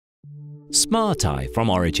Smart Eye from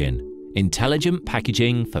Origin. Intelligent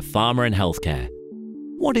packaging for pharma and healthcare.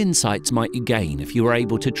 What insights might you gain if you were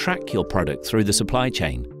able to track your product through the supply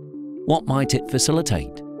chain? What might it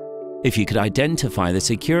facilitate? If you could identify the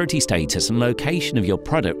security status and location of your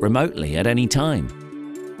product remotely at any time?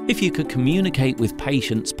 If you could communicate with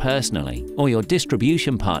patients personally or your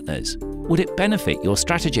distribution partners, would it benefit your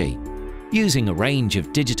strategy? Using a range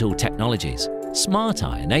of digital technologies, Smart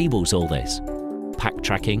Eye enables all this. Pack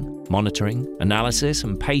tracking, monitoring, analysis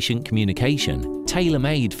and patient communication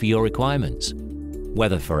tailor-made for your requirements.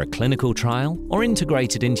 Whether for a clinical trial or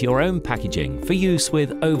integrated into your own packaging for use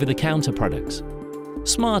with over-the-counter products.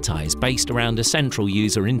 Smart Eye is based around a central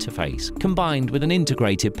user interface combined with an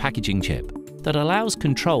integrated packaging chip that allows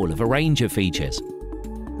control of a range of features.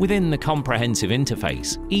 Within the comprehensive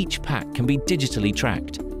interface, each pack can be digitally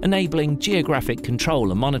tracked, enabling geographic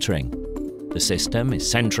control and monitoring. The system is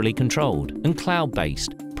centrally controlled and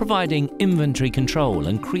cloud-based, providing inventory control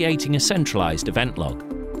and creating a centralized event log.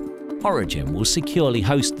 Origin will securely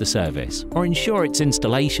host the service or ensure its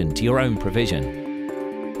installation to your own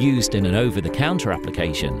provision. Used in an over-the-counter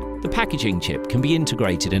application, the packaging chip can be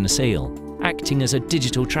integrated in a seal, acting as a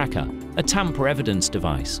digital tracker, a tamper evidence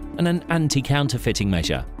device, and an anti-counterfeiting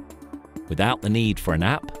measure. Without the need for an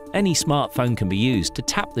app, any smartphone can be used to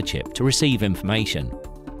tap the chip to receive information.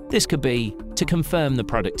 This could be to confirm the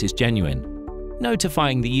product is genuine,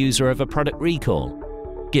 notifying the user of a product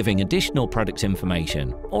recall, giving additional product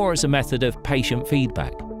information, or as a method of patient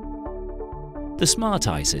feedback. The Smart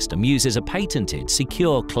Eye system uses a patented,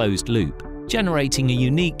 secure closed loop, generating a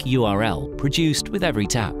unique URL produced with every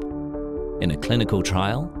tap. In a clinical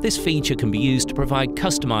trial, this feature can be used to provide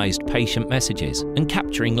customized patient messages and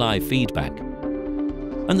capturing live feedback.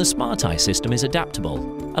 And the Smart Eye system is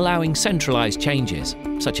adaptable, allowing centralized changes,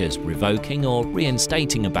 such as revoking or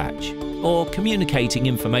reinstating a batch, or communicating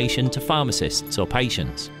information to pharmacists or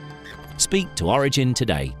patients. Speak to Origin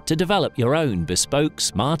today to develop your own bespoke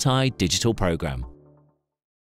Smart Eye digital program.